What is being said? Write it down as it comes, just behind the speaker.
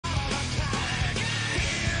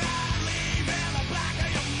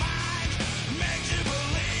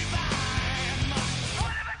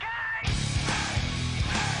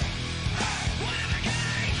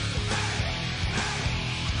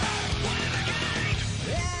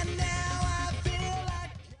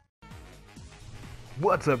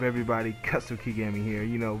What's up, everybody? Custom-Kit-Gamin here.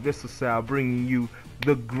 You know, Vista Sal bringing you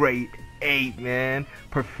the Great 8, man.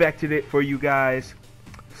 Perfected it for you guys.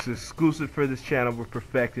 It's exclusive for this channel. We're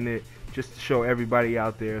perfecting it just to show everybody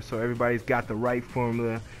out there, so everybody's got the right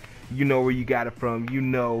formula. You know where you got it from. You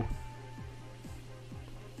know,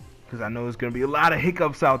 because I know there's going to be a lot of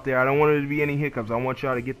hiccups out there. I don't want there to be any hiccups. I want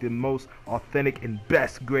y'all to get the most authentic and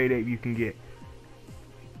best Grade 8 you can get.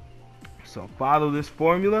 So follow this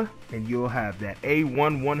formula and you'll have that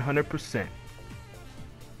A1 100%.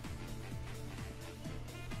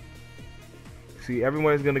 See,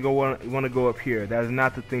 everyone's gonna want to go up here. That is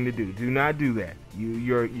not the thing to do. Do not do that.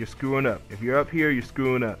 You're screwing up. If you're up here, you're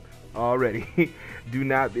screwing up already. Do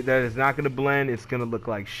not. That is not gonna blend. It's gonna look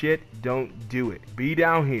like shit. Don't do it. Be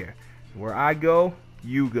down here. Where I go,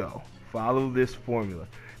 you go. Follow this formula.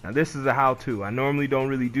 Now this is a how-to. I normally don't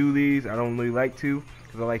really do these. I don't really like to,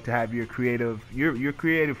 because I like to have your creative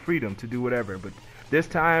freedom to do whatever. But this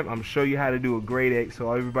time I'm gonna show you how to do a Grade 8.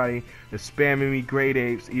 So everybody is spamming me Grade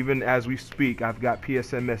 8s. Even as we speak, I've got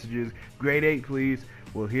PSN messages. Grade 8, please.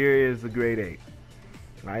 Well, here is the Grade 8.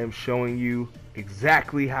 I am showing you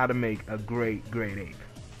exactly how to make a great Grade 8.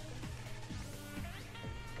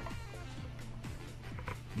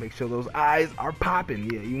 Make sure those eyes are popping.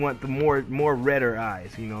 Yeah, you want the more redder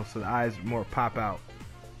eyes, you know, so the eyes more pop out.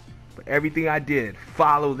 But everything I did,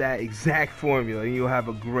 follow that exact formula and you'll have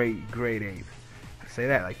a great Grade 8. I say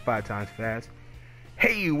that like 5 times fast.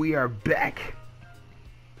 Hey, we are back.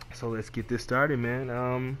 So let's get this started,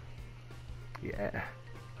 man. Yeah.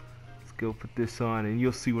 Let's go put this on and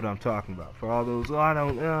you'll see what I'm talking about. For all those, oh, I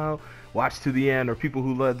don't know, watch to the end, or people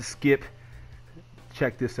who love to skip,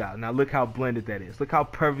 check this out. Now look how blended that is. Look how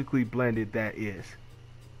perfectly blended that is.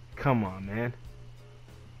 Come on, man.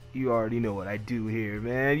 You already know what I do here,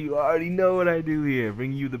 man. You already know what I do here.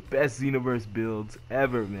 Bring you the best Xenoverse builds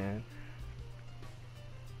ever, man.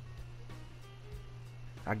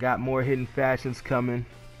 I got more hidden fashions coming,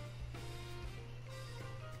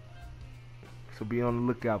 so be on the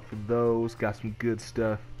lookout for those. Got some good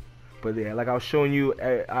stuff. But yeah, like I was showing you,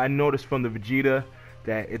 I noticed from the Vegeta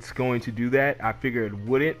that it's going to do that. I figured it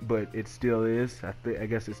wouldn't, but it still is. I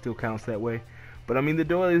guess it still counts that way. But I mean, the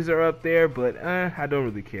doilies are up there, but I don't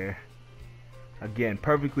really care. Again,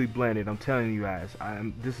 perfectly blended. I'm telling you guys,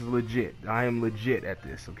 this is legit. I am legit at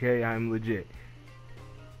this, okay? I am legit.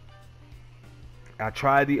 I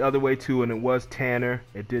tried the other way too, and it was tanner.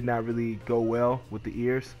 It did not really go well with the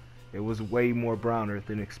ears. It was way more browner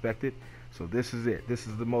than expected. So this is it. This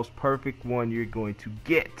is the most perfect one you're going to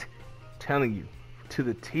get. I'm telling you, to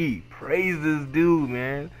the T. Praise this dude,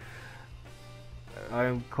 man. I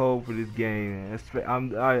am cold for this game, man.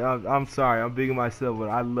 I'm sorry, I'm big on myself, but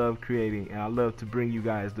I love creating and I love to bring you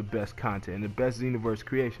guys the best content and the best Xenoverse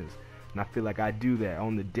creations, and I feel like I do that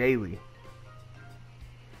on the daily.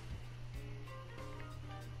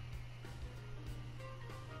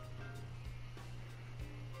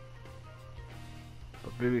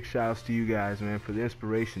 But big shouts to you guys, man, for the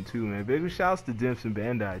inspiration too, man. Big shouts to Dimps and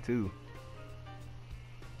Bandai too.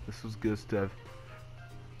 This was good stuff.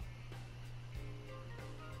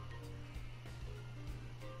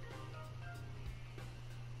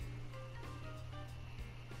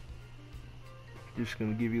 Just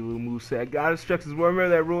gonna give you a little moveset. God instructions. Remember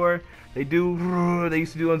that roar? They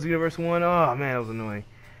used to do on Xenoverse 1. Oh man, that was annoying.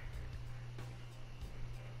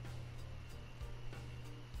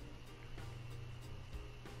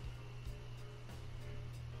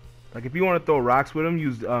 Like if you want to throw rocks with them,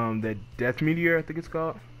 use that death meteor, I think it's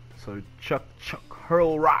called. So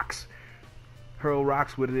hurl rocks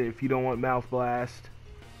with it if you don't want mouth blast.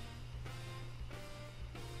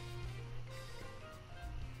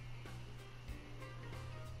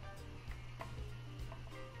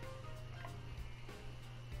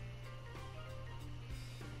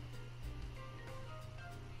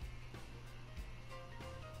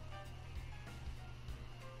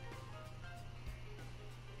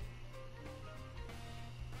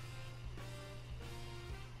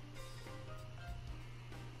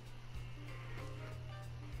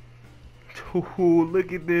 Ooh,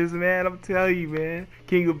 look at this, man. I'm telling you, man.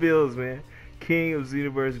 King of builds, man. King of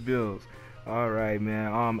Xenoverse builds. Alright,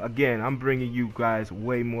 man. Again, I'm bringing you guys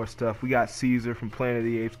way more stuff. We got Caesar from Planet of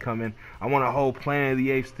the Apes coming. I want a whole Planet of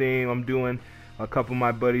the Apes theme. I'm doing a couple of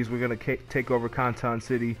my buddies. We're going to take over Canton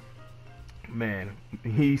City. Man,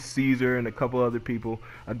 he's Caesar and a couple other people.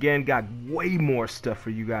 Again, got way more stuff for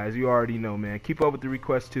you guys. You already know, man. Keep up with the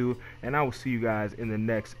requests too, and I will see you guys in the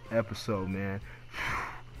next episode, man.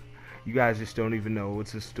 You guys just don't even know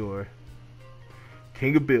what's in store.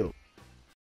 King of Build.